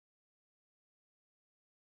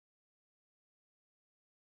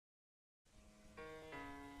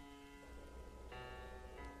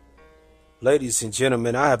Ladies and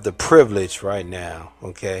gentlemen, I have the privilege right now,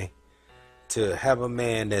 okay, to have a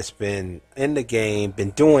man that's been in the game, been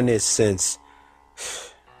doing this since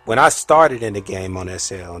when I started in the game on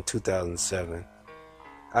SL in 2007.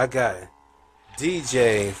 I got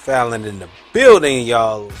DJ Fallon in the building,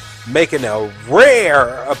 y'all, making a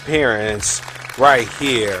rare appearance right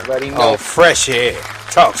here on Fresh Air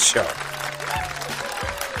Talk Show.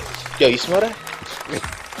 Yo, you smell that?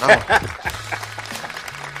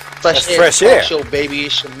 Fresh Air Talk Show, baby.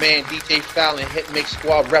 It's your man DJ Fallon, Hit Mix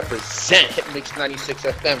Squad represent Hit Mix 96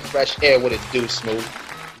 FM. Fresh Air, what it do, Smooth?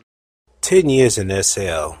 10 years in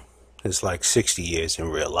SL is like 60 years in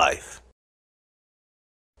real life.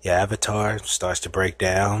 Your avatar starts to break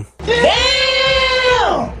down.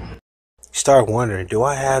 Damn! You start wondering, do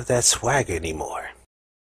I have that swagger anymore?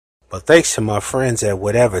 But thanks to my friends at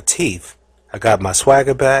Whatever Teeth, I got my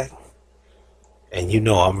swagger back, and you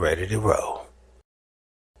know I'm ready to roll.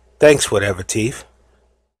 Thanks, Whatever Teeth.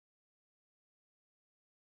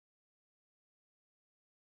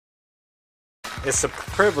 It's a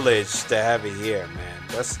privilege to have you here, man.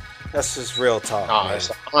 That's just real talk. Man.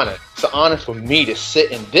 It's an honor. It's an honor for me to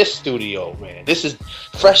sit in this studio, man. This is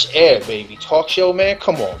Fresh Air, baby. Talk show, man.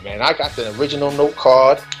 Come on, man. I got the original note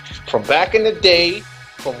card from back in the day,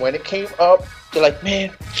 from when it came up. They're like, man,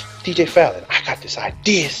 DJ Fallon, I got this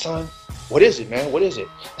idea, son. What is it, man? What is it?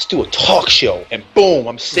 Let's do a talk show. And boom,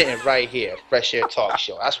 I'm sitting right here. Fresh Air Talk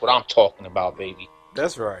Show. That's what I'm talking about, baby.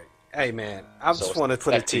 That's right. Hey, man, I just want to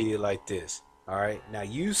put it to you like this. All right? Now,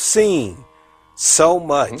 you've seen so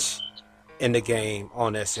much in the game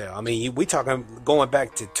on SL. I mean, we talking going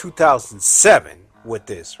back to 2007 with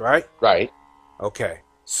this, right? Right. Okay.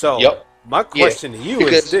 So, my question to you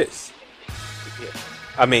is this.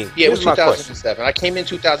 I mean, it was 2007. I came in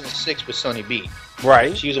 2006 with Sonny B.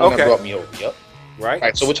 Right. She was the one that brought me over. Yep. Right.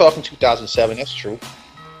 Right. So we're talking 2007. That's true.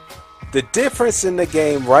 The difference in the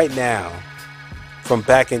game right now from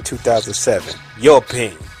back in 2007, your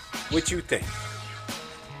opinion, what you think?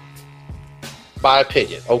 My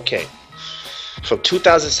opinion. Okay. From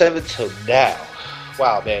 2007 till now.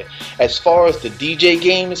 Wow, man. As far as the DJ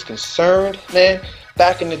game is concerned, man,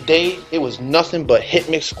 back in the day, it was nothing but Hit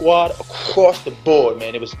Mix Squad across the board,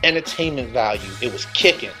 man. It was entertainment value. It was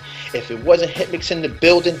kicking. If it wasn't Hit Mix in the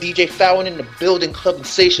building, DJ Fallon in the building, Club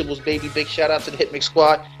Insatiables, baby, big shout out to the Hit Mix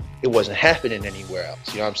Squad, it wasn't happening anywhere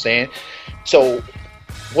else. You know what I'm saying? So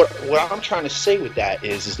what I'm trying to say with that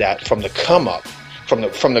is that from the come up, from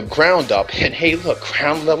the ground up, and hey, look,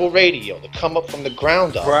 ground level radio, the come up from the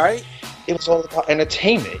ground up. Right. It was all about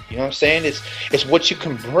entertainment. You know what I'm saying? It's what you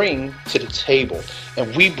can bring to the table.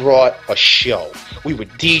 And we brought a show. We were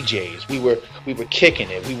DJs. We were kicking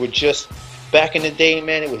it. We were just back in the day,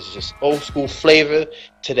 man. It was just old school flavor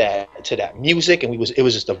to that music, and it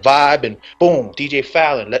was just a vibe. And boom, DJ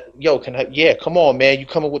Fallon, come on, man. You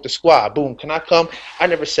coming with the squad? Boom, can I come? I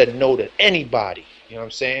never said no to anybody. You know what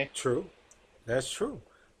I'm saying? True. That's true.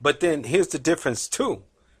 But then here's the difference too.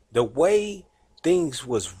 The way things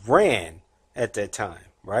was ran at that time,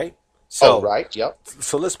 right? So, right, yep.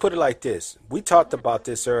 So let's put it like this. We talked about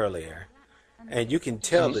this earlier, and you can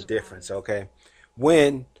tell the difference, okay?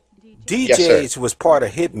 When DJs was part of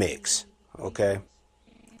Hit Mix, okay?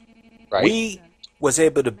 Right. We was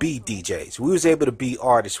able to be DJs. We was able to be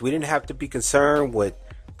artists. We didn't have to be concerned with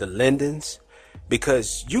the Lindens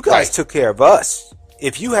because you guys took care of us.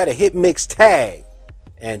 If you had a Hit Mix tag,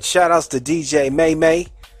 and shout outs to DJ May May,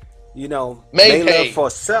 you know, May for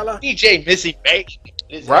Seller. DJ Missy May.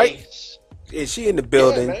 Right? And she in the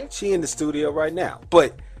building. Yeah, she in the studio right now.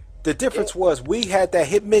 But the difference was we had that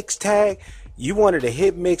Hit Mix tag. You wanted a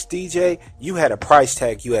Hit Mix DJ, you had a price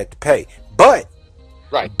tag you had to pay. But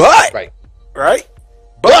But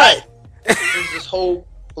there's this whole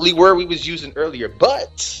word we was using earlier,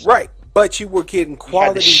 but But you were getting quality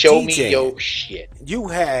you had to show DJing. me your shit. You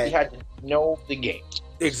had to know the game.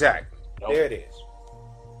 Exactly. Nope.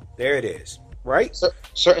 There it is. Right?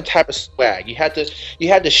 Certain type of swag. You had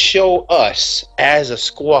to show us as a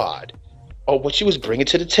squad or what you was bringing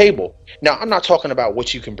to the table. Now, I'm not talking about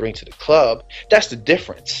what you can bring to the club. That's the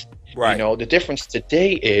difference. Right. You know, the difference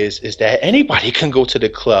today is that anybody can go to the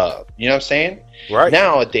club. You know what I'm saying? Right.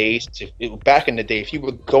 Nowadays, back in the day, if you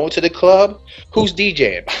were going to the club, who's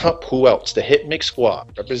DJing? Who else? The Hit Mix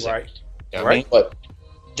Squad. Represent. Right. You know what I mean? But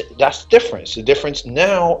that's the difference. The difference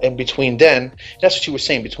now and between then, that's what you were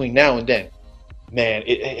saying, between now and then. Man,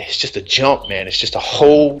 it's just a jump, man. It's just a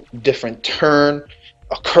whole different turn,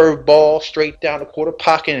 a curveball straight down the quarter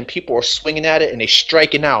pocket, and people are swinging at it and they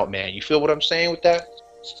striking out, man. You feel what I'm saying with that?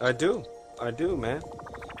 I do, man.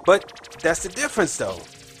 But that's the difference, though.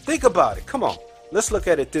 Think about it. Come on. Let's look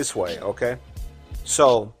at it this way, okay?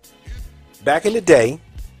 So, back in the day,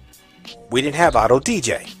 we didn't have auto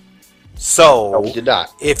DJ. So No, we did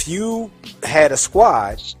not. if you had a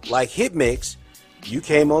squad like Hitmix, you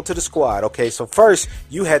came onto the squad. Okay, so first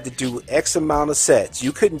you had to do X amount of sets.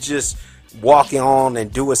 You couldn't just walk on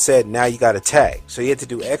and do a set and now you got a tag. So you had to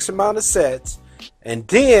do X amount of sets, and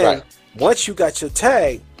then once you got your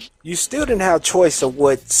tag, you still didn't have choice of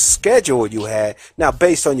what schedule you had. Now,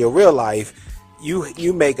 based on your real life,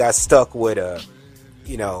 you may got stuck with a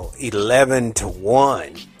 11 to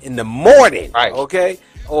 1 in the morning, okay,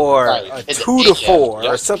 or a 2 to 4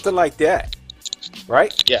 or something like that,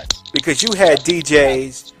 right? Yes. Because you had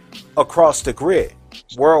DJs across the grid,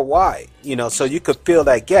 worldwide, so you could fill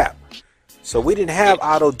that gap. So we didn't have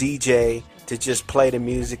auto DJ to just play the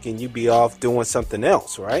music and you be off doing something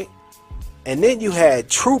else, right? And then you had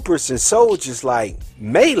troopers and soldiers like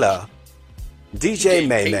Mayla, DJ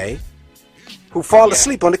May, who fall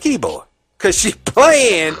asleep on the keyboard because she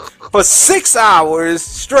playing for 6 hours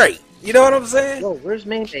straight. You know what I'm saying? Yo, where's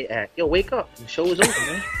May at? Yo, wake up. The show is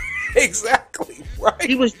over, man. Exactly, right?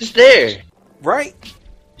 She was just there. Right?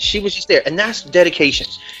 She was just there. And that's dedication.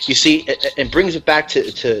 You see, it brings it back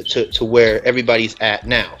to where everybody's at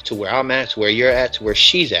now. To where I'm at, to where you're at, to where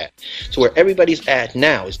she's at. To where everybody's at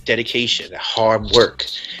now is dedication, hard work.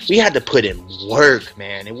 We had to put in work,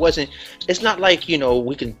 man. It's not like,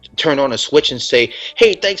 we can turn on a switch and say,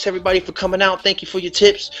 hey, thanks everybody for coming out. Thank you for your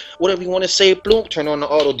tips. Whatever you want to say, bloom, turn on the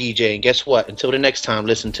auto DJ. And guess what? Until the next time,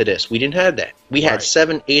 listen to this. We didn't have that. We had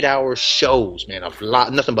 7-8 hour shows, man, of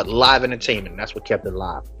nothing but live entertainment. And that's what kept it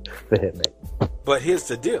live for Hitmix. But here's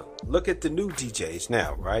the deal. Look at the new DJs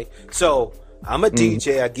now, right? So I'm a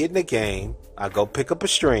DJ. I get in the game. I go pick up a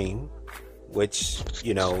stream, which,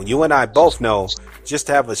 you and I both know just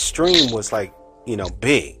to have a stream was like,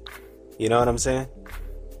 big. You know what I'm saying?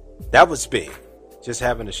 That was big. Just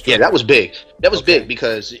having a stream. Yeah, that was big. That was big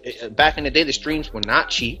because back in the day, the streams were not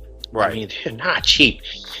cheap. Right. I mean, they're not cheap.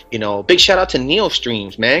 Big shout out to Neo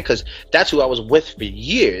Streams, man, because that's who I was with for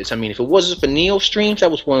years. I mean, if it wasn't for Neo Streams, that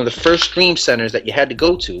was one of the first stream centers that you had to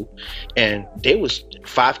go to. And they was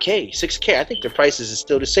 $5K, $6K. I think the prices is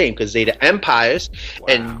still the same because they the empires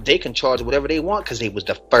and they can charge whatever they want because they was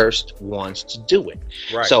the first ones to do it.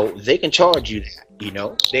 Right. So they can charge you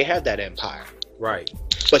that, they have that empire. Right.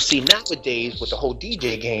 But see, nowadays with the whole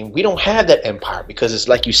DJ game, we don't have that empire because it's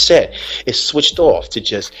like you said, it's switched off to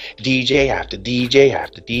just DJ after DJ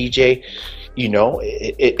after DJ.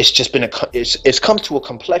 It's just been it's come to a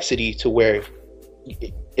complexity to where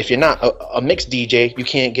if you're not a mixed DJ, you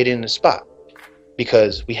can't get in the spot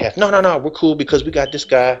because we have no, we're cool because we got this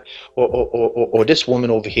guy or this woman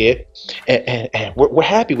over here, and we're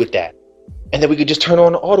happy with that, and then we could just turn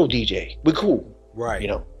on the auto DJ. We're cool, right?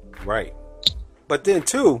 Right. But then,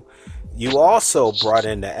 too, you also brought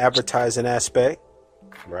in the advertising aspect,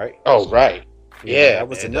 right? Oh, right. Yeah. That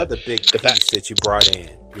was another big piece that you brought in,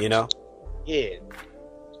 Yeah.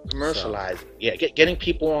 Commercializing. Yeah, getting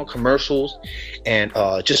people on commercials and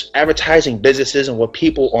just advertising businesses and what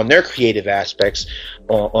people on their creative aspects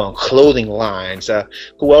on clothing lines.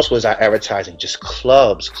 Who else was I advertising? Just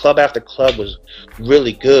clubs. Club after club was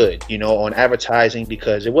really good, on advertising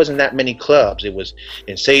because there wasn't that many clubs. It was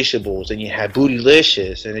Insatiables, and you had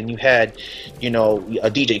Bootylicious, and then you had, a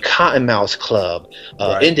DJ Cottonmouth Club,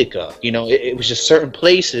 Indica. It was just certain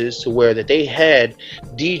places to where that they had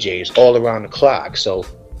DJs all around the clock. So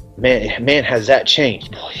man, has that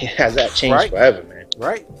changed? Boy, has that changed forever, man.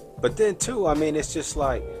 Right. But then, too, I mean, it's just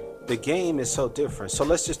like the game is so different. So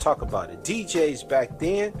let's just talk about it. DJs back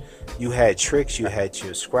then, you had tricks, you had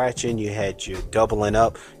your scratching, you had your doubling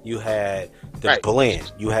up, you had the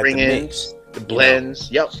blend, you had the mix. The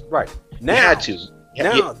blends, yep. Right. Now, you had to.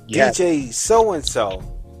 Now, DJ so-and-so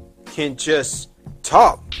can just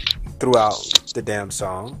talk throughout the damn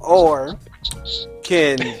song, or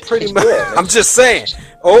can pretty much, I'm just saying.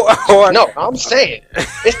 Or no, I'm saying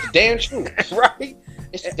it's the damn truth, right?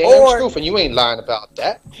 It's the damn truth, and you ain't lying about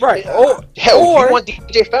that, right? Hell, you want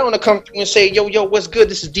DJ Fallon to come through and say, "Yo, what's good?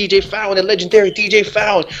 This is DJ Fallon, the legendary DJ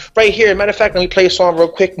Fallon, right here." Matter of fact, let me play a song real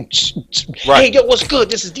quick. Right. Hey, yo, what's good?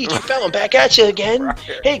 This is DJ Fallon back at you again. Right.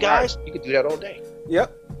 Hey guys, you can do that all day.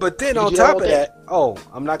 Yep. But then on top of that,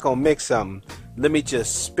 I'm not gonna mix something. Let me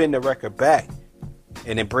just spin the record back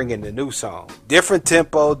and then bring in the new song. Different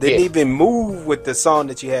tempo, didn't even move with the song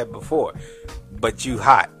that you had before. But you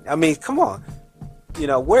hot. I mean, come on.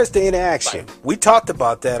 Where's the interaction? Right. We talked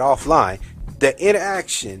about that offline. The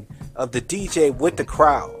interaction of the DJ with the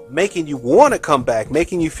crowd, making you want to come back,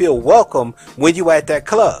 making you feel welcome when you at that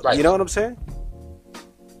club. Right. You know what I'm saying?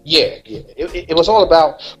 Yeah, yeah. It was all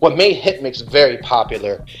about what made Hitmix very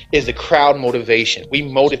popular is the crowd motivation. We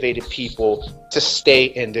motivated people to stay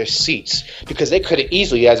in their seats because they could have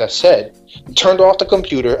easily, as I said, turned off the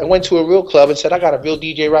computer and went to a real club and said, I got a real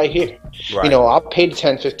DJ right here. Right. You know, I paid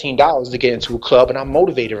 $10, $15 to get into a club and I'm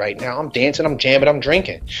motivated right now. I'm dancing, I'm jamming, I'm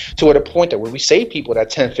drinking. To at a point that when we saved people that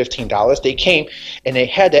 $10, $15, they came and they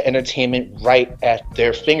had that entertainment right at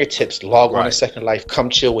their fingertips. Log on to Second Life, come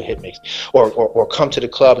chill with Hitmix, or come to the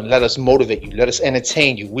club and let us motivate you, let us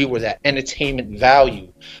entertain you. We were that entertainment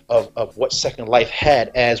value of what Second Life had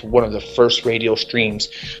as one of the first radio streams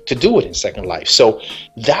to do it in Second Life. So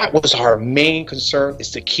that was our main concern,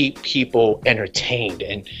 is to keep people entertained,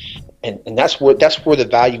 and that's where the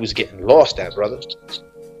value is getting lost at, brother.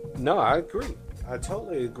 No, I agree. I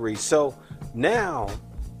totally agree. So now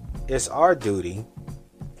it's our duty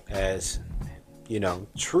as, you know,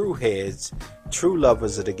 true heads, true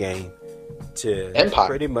lovers of the game, to Empire,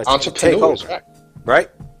 pretty much entrepreneurs, take over, right?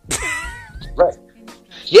 Right.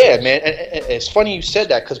 Yeah, man. And it's funny you said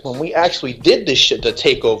that, because when we actually did this the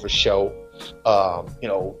takeover show, you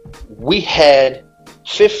know, we had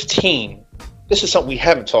 15. This is something we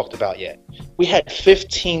haven't talked about yet. We had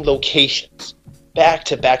 15 locations back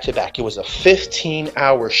to back to back. It was a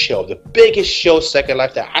 15-hour show, the biggest show Second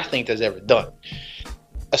Life that I think has ever done,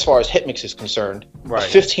 as far as Hitmix is concerned. Right.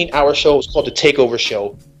 A 15-hour show. It was called the Takeover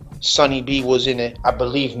Show. Sunny B was in it. I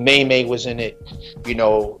believe May May was in it. You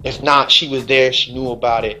know, if not, she was there. She knew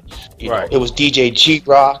about it. You know, it was DJ G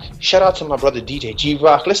Rock. Shout out to my brother DJ G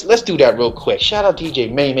Rock. Let's do that real quick. Shout out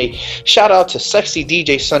DJ May May. Shout out to sexy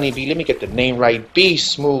DJ Sunny B. Let me get the name right. B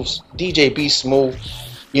Smooth, DJ B Smooth.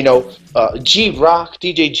 You know, G Rock,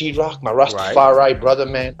 DJ G Rock, my Rastafari brother,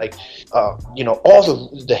 man. Like, you know, all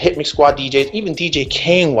the Hitmix Squad DJs, even DJ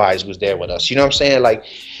Kane Wise was there with us. You know what I'm saying? Like,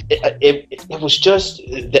 it was just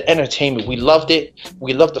the entertainment. We loved it.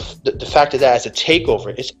 We loved the fact that as a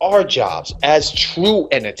takeover, it's our jobs as true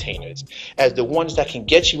entertainers, as the ones that can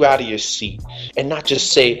get you out of your seat and not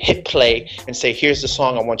just say hit play and say, here's the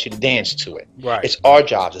song, I want you to dance to it. Right. It's our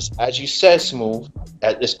jobs. It's, as you said, Smooth,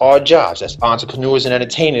 it's our jobs as entrepreneurs and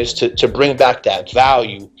entertainers to bring back that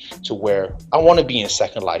value to where I want to be in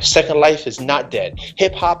Second Life. Second Life is not dead.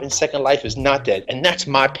 Hip hop in Second Life is not dead, and that's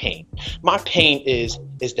my pain. My pain is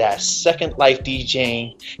that Second Life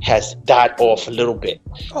DJing has died off a little bit.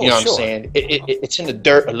 You know what I'm saying? It's in the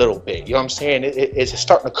dirt a little bit. You know what I'm saying? It's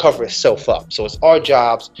starting to cover itself up. So it's our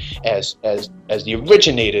jobs as the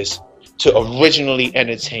originators to originally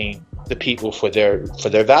entertain the people for their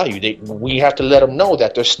value. We have to let them know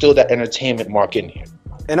that there's still that entertainment market in here.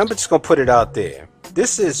 And I'm just gonna put it out there.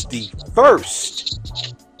 This is the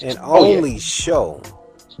first and only show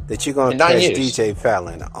that you're gonna catch DJ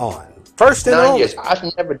Fallon on. First and 9 only. years. I've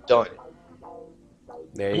never done it.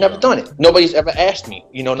 I've never done it. Nobody's ever asked me.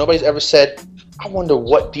 You know, nobody's ever said, I wonder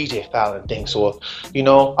what DJ Fallon thinks, or, you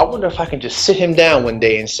know, I wonder if I can just sit him down one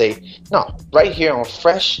day and say, no, right here on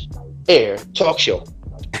Fresh Air Talk Show.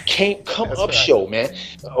 Can't come That's up right. Show, man.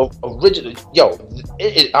 Original, yo,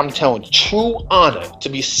 I'm telling you, true honor to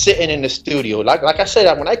be sitting in the studio. Like I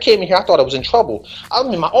said, when I came in here, I thought I was in trouble.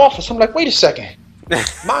 I'm in my office. I'm like, wait a second.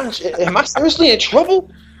 Am I seriously in trouble?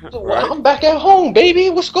 Right. I'm back at home, baby.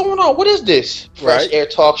 What's going on? What is this? Fresh Air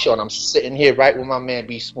Talk Show, and I'm sitting here right with my man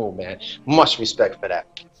B Smooth, man. Much respect for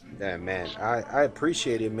that. Yeah, man. I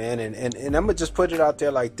appreciate it, man. And I'm gonna just put it out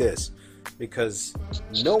there like this, because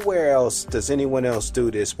nowhere else does anyone else do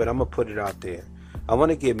this, but I'm gonna put it out there. I want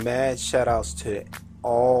to give mad shout outs to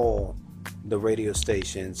all the radio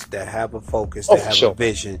stations that have a focus, that have a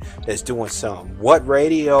vision, that's doing something. What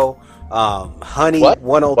radio? Honey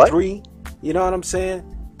 103. What? You know what I'm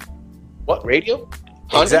saying? What radio?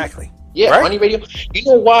 Honey? Exactly. Yeah, right? Honey Radio. You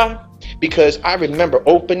know why? Because I remember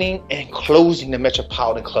opening and closing the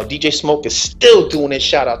Metropolitan Club. DJ Smoke is still doing it.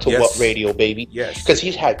 Shout out to What Radio, baby. Yes. Because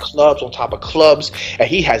he's had clubs on top of clubs, and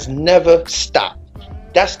he has never stopped.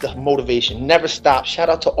 That's the motivation. Never stop. Shout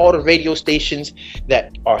out to all the radio stations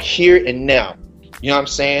that are here and now. You know what I'm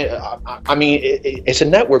saying? I mean, it's a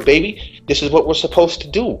network, baby. This is what we're supposed to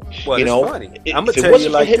do. Well, you know, funny. I'm gonna tell you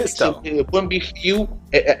like this though. It wouldn't be for you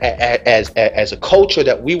as a culture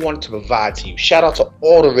that we wanted to provide to you. Shout out to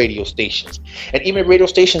all the radio stations, and even radio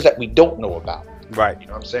stations that we don't know about. Right. You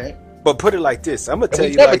know what I'm saying? But put it like this. I'm gonna tell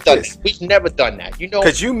you like this. We've never done that. You know,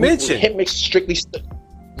 because you mentioned Hitmix strictly.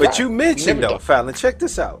 But you mentioned though, Fallon. Check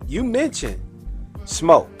this out. You mentioned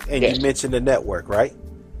Smoke, and you mentioned the network, right?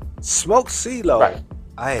 Smoke CeeLo, right.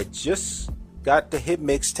 I had just got the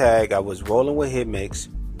Hitmix tag. I was rolling with Hitmix.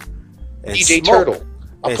 And DJ Turtle.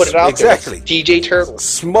 I'll put it out exactly. there. DJ Turtle.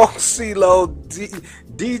 Smoke CeeLo,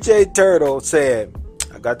 DJ Turtle said,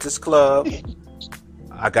 I got this club.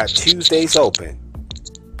 I got Tuesdays open.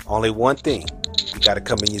 Only one thing. You got to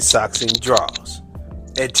come in your socks and drawers.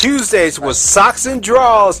 And Tuesdays was socks and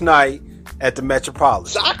drawers night at the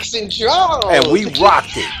Metropolitan. Socks and drawers. And we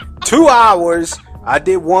rocked it. 2 hours. I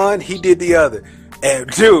did one. He did the other. And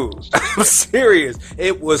dude, I'm serious.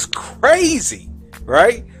 It was crazy,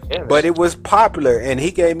 right? Yeah, but it was popular, and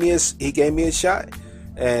he gave me a shot.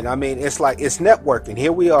 And I mean, it's like it's networking.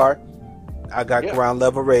 Here we are. I got Ground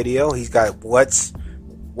Level Radio. He's got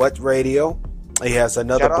What Radio. He has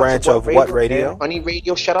another branch of What Radio. Honey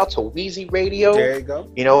Radio. Shout out to Wheezy Radio. There you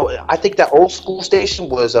go. You know, I think that old school station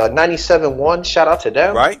was 97.1. Shout out to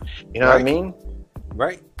them. Right. You know what I mean?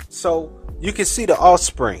 Right. So you can see the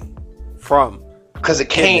offspring from. Because it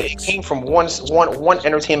came from one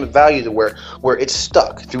entertainment value to where it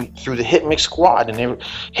stuck through the Hit Mix squad and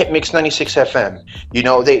Hit Mix 96 FM. You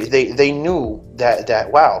know, they knew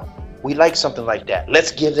that wow, we like something like that.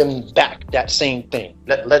 Let's give them back that same thing.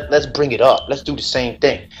 Let's bring it up. Let's do the same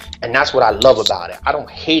thing. And that's what I love about it. I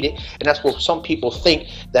don't hate it. And that's what some people think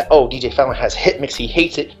that, oh, DJ Fallon has Hit Mix, he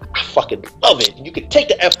hates it. I fucking love it. You can take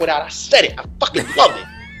the F word out. I said it. I fucking love it.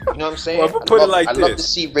 You know what I'm saying? Well, I love to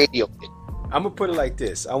see radio. I'm going to put it like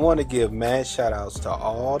this. I want to give mad shout outs to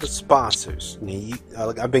all the sponsors.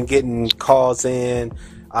 I've been getting calls in,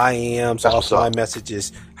 IMs, offline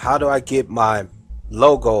messages. How do I get my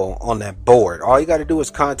logo on that board? All you got to do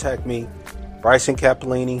is contact me, Bryson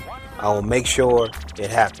Capolini. I will make sure it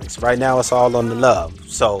happens. Right now it's all on the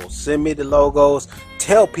love. So send me the logos.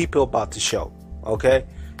 Tell people about the show. Okay?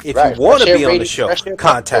 If you want to be on the show,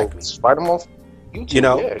 contact me. Write them on YouTube. You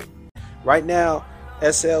know, right now,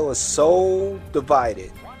 SL is so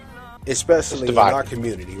divided, especially in our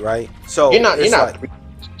community, right? So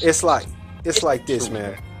it's like this,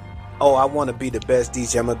 man. Oh, I want to be the best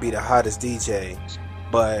DJ. I'm gonna be the hottest DJ,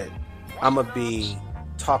 but I'm gonna be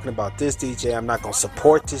talking about this DJ. I'm not gonna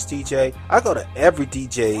support this DJ. I go to every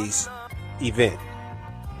DJ's event.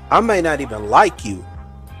 I may not even like you,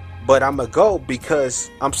 but I'm gonna go because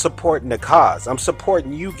I'm supporting the cause. I'm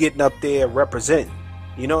supporting you getting up there representing.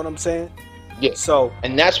 You know what I'm saying? Yeah. So,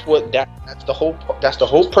 and that's the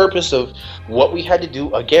whole purpose of what we had to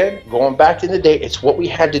do. Again, going back to the day, it's what we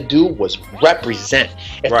had to do was represent.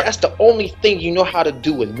 If that's the only thing you know how to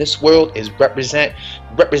do in this world is represent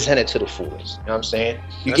it to the fullest. You know what I'm saying?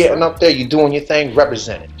 You getting up there, you doing your thing,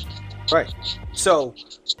 represent it. Right. So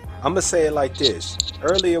I'm gonna say it like this.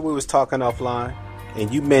 Earlier we was talking offline,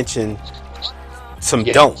 and you mentioned some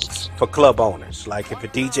don'ts for club owners. Like if a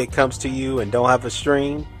DJ comes to you and don't have a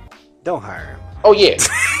stream, don't hire him. Oh yeah.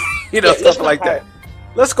 You know, stuff like that.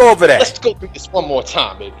 Let's go over that. Let's go through this one more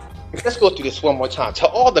time, baby. Let's go through this one more time. To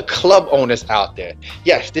all the club owners out there,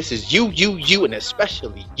 yes, this is you, and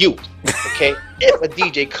especially you. Okay? If a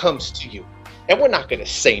DJ comes to you, and we're not gonna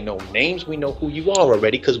say no names, we know who you are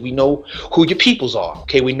already because we know who your peoples are.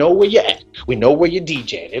 Okay, we know where you're at. We know where you're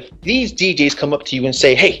DJing. If these DJs come up to you and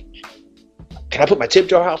say, hey, can I put my tip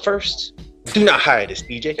jar out first? Do not hire this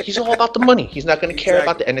DJ. He's all about the money. He's not going to care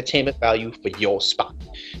about the entertainment value for your spot.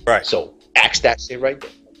 Right. So ask that shit right there.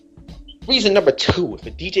 Reason number 2, if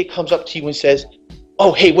a DJ comes up to you and says,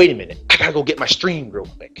 oh, hey, wait a minute. I got to go get my stream real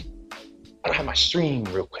quick. I don't have my stream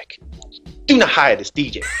real quick. Do not hire this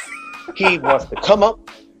DJ. He wants to come up.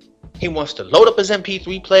 He wants to load up his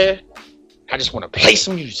MP3 player. I just want to play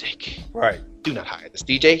some music. Right. Do not hire this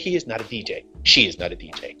DJ. He is not a DJ. She is not a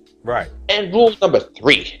DJ. Right. And rule number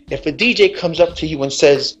 3, if a DJ comes up to you and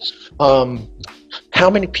says, how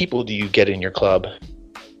many people do you get in your club?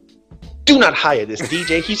 Do not hire this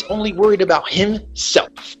DJ. He's only worried about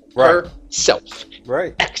himself. Right. Herself.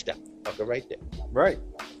 Right. X that fucker right there. Right.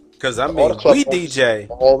 Because I mean, we DJ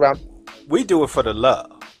all around. We do it for the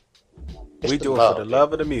love. We do it for the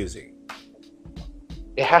love of the music.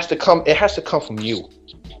 It has to come from you.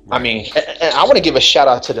 I mean, and I want to give a shout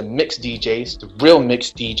out to the mixed DJs, the real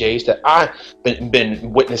mixed DJs that I've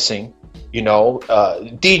been witnessing. You know,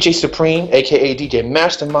 DJ Supreme, aka DJ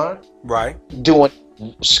Mastermind, right, doing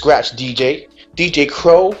scratch DJ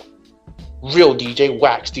Crow, real DJ,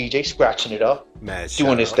 wax DJ, scratching it up,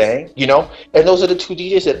 doing his thing. You know, and those are the 2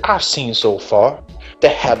 DJs that I've seen so far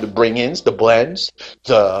that have the bring-ins, the blends,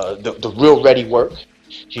 the real ready work.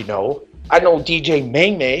 You know, I know DJ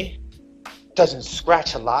May doesn't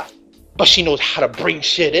scratch a lot, but she knows how to bring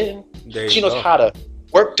shit in. She knows how to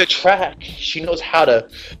work the track. She knows how to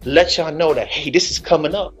let y'all know that, hey, this is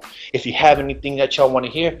coming up. If you have anything that y'all want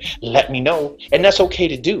to hear, let me know. And that's okay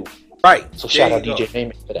to do. Right. So shout out DJ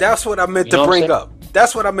Name for that. That's what I meant to bring up.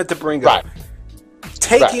 That's what I meant to bring up.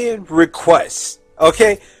 Taking requests.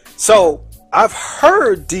 Okay? So I've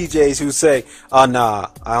heard DJs who say, oh, nah,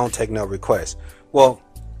 I don't take no requests. Well,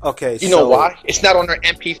 Okay, you know why? It's not on their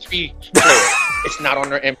MP3 player. It's not on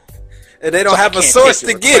their MP3. And they don't have a source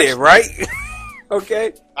to get it, right?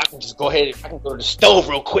 Okay. I can just go ahead. I can go to the stove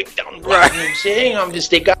real quick down the block. Right. You know what I'm saying?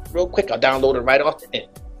 They got it real quick. I'll download it right off the end.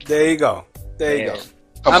 There you go. There you go.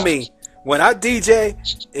 I mean, when I DJ,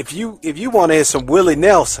 if you want to hear some Willie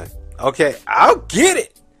Nelson, okay, I'll get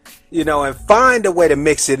it. You know, and find a way to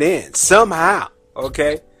mix it in somehow.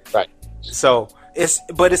 Okay. Right. So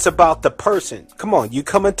it's about the person. Come on, you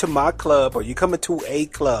come into my club or you come into a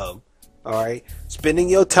club, all right, spending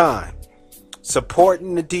your time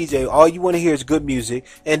supporting the DJ. All you want to hear is good music,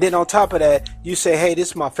 and then on top of that, you say, "Hey, this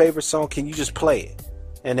is my favorite song. Can you just play it?"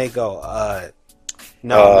 And they go,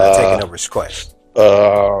 "No, I'm not taking no request."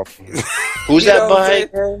 Who's that by?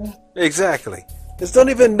 Exactly. Just don't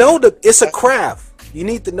even know it's a craft. You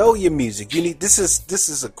need to know your music. You need this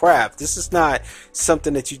is a craft. This is not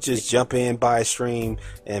something that you just jump in, buy a stream,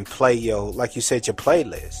 and play like you said, your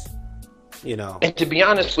playlist. You know. And to be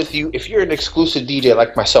honest with you, if you're an exclusive DJ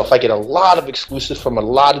like myself, I get a lot of exclusives from a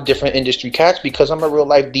lot of different industry cats because I'm a real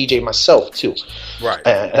life DJ myself too. Right.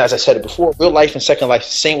 And as I said it before, real life and second life,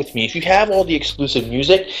 same with me. If you have all the exclusive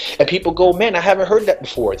music and people go, man, I haven't heard that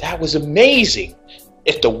before. That was amazing.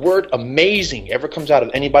 If the word amazing ever comes out of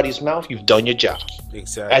anybody's mouth, you've done your job.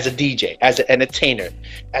 Exactly. As a DJ, as an entertainer,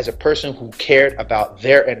 as a person who cared about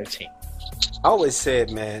their entertainment. I always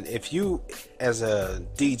said, man, if you, as a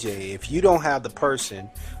DJ, if you don't have the person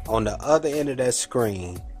on the other end of that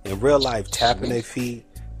screen in real life tapping their feet,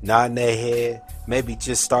 nodding their head, maybe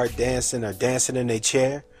just start dancing or dancing in their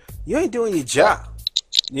chair, you ain't doing your job.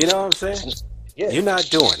 You know what I'm saying? Yeah. You're not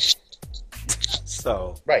doing it.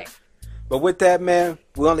 So, right. But with that, man,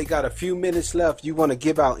 we only got a few minutes left. You want to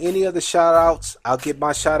give out any other shout outs? I'll give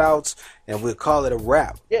my shout outs and we'll call it a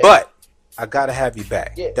wrap. Yeah. But I got to have you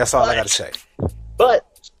back. Yeah, that's all I got to say. But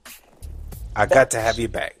I got to have you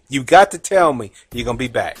back. You got to tell me you're going to be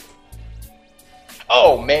back.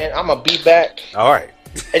 Oh, man, I'm going to be back. All right.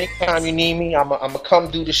 Anytime you need me, I'm going to come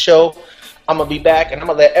do the show. I'm going to be back, and I'm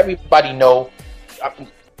going to let everybody know.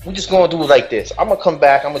 We're just going to do it like this. I'm going to come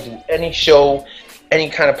back. I'm going to do any show, any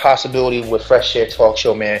kind of possibility with Fresh Air Talk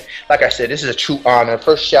Show, man. Like I said, this is a true honor.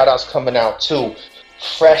 First shout-out's coming out, too.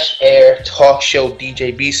 Fresh Air Talk Show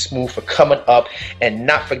DJ B Smooth for coming up and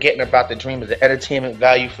not forgetting about the dream of the entertainment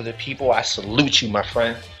value for the people. I salute you, my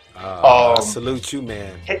friend. I salute you,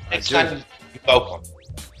 man. Next time, you're welcome.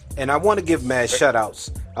 And I want to give mad shout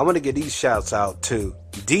outs. I want to give these shouts out to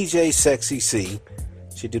DJ Sexy C.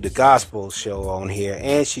 She do the gospel show on here,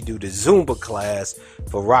 and she do the Zumba class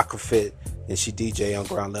for Rocker Fit, and she DJ on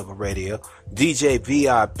Ground Level Radio. DJ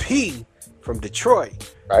VIP from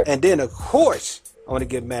Detroit. Right. And then, of course, I want to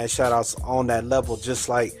give mad shout outs on that level, just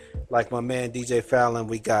like my man DJ Fallon.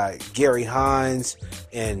 We got Gary Hines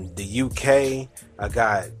in the UK. I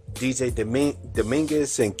got DJ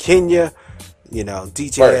Dominguez in Kenya. You know,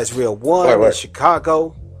 DJ Azrael One in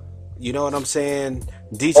Chicago. You know what I'm saying?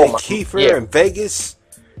 DJ Kiefer in Vegas.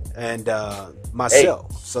 And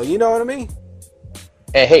myself. Hey. So you know what I mean?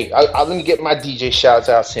 And hey, let me get my DJ shouts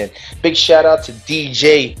out in. Big shout out to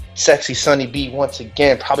DJ Sexy Sunny B once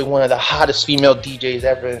again, probably one of the hottest female DJs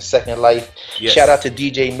ever in Second Life. Yes. Shout out to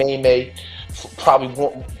DJ May May,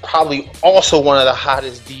 probably also one of the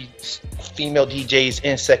hottest female DJs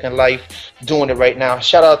in Second Life, doing it right now.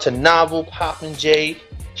 Shout out to Novel Poppin' J.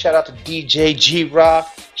 Shout out to DJ G Rock.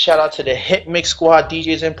 Shout out to the Hit Mix Squad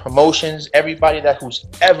DJs and promotions. Everybody who's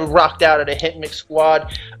ever rocked out at a Hit Mix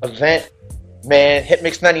Squad event. Man,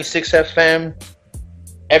 Hitmix 96 FM.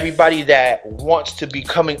 Everybody that wants to be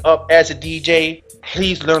coming up as a DJ,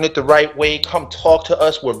 please learn it the right way. Come talk to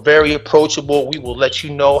us. We're very approachable. We will let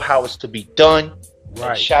you know how it's to be done.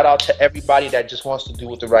 Right. And shout out to everybody that just wants to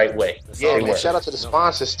do it the right way. Yeah, man. Shout out to the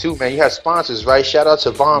sponsors too, man. You have sponsors, right? Shout out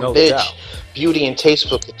to Von Bitch, Beauty and Taste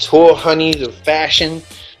for Couture, Honey, the fashion.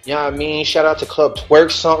 You know what I mean? Shout out to Club Twerk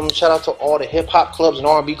Something. Shout out to all the hip-hop clubs and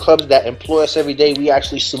R&B clubs that employ us every day. We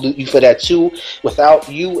actually salute you for that, too. Without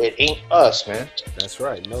you, it ain't us, man. That's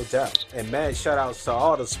right, no doubt. And, man, shout-outs to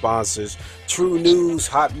all the sponsors. True News,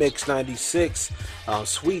 Hot Mix 96,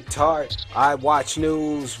 Sweet Tart, I Watch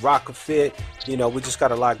News, Rocker Fit. You know, we just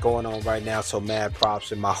got a lot going on right now, so mad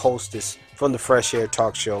props. And my hostess from the Fresh Air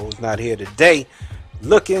Talk Show who's not here today.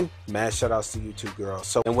 Looking, man, shout outs to you two girls.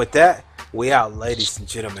 So, and with that, we out, ladies and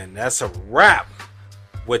gentlemen. That's a wrap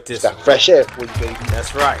with this fresh air for you, baby.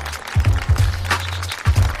 That's right.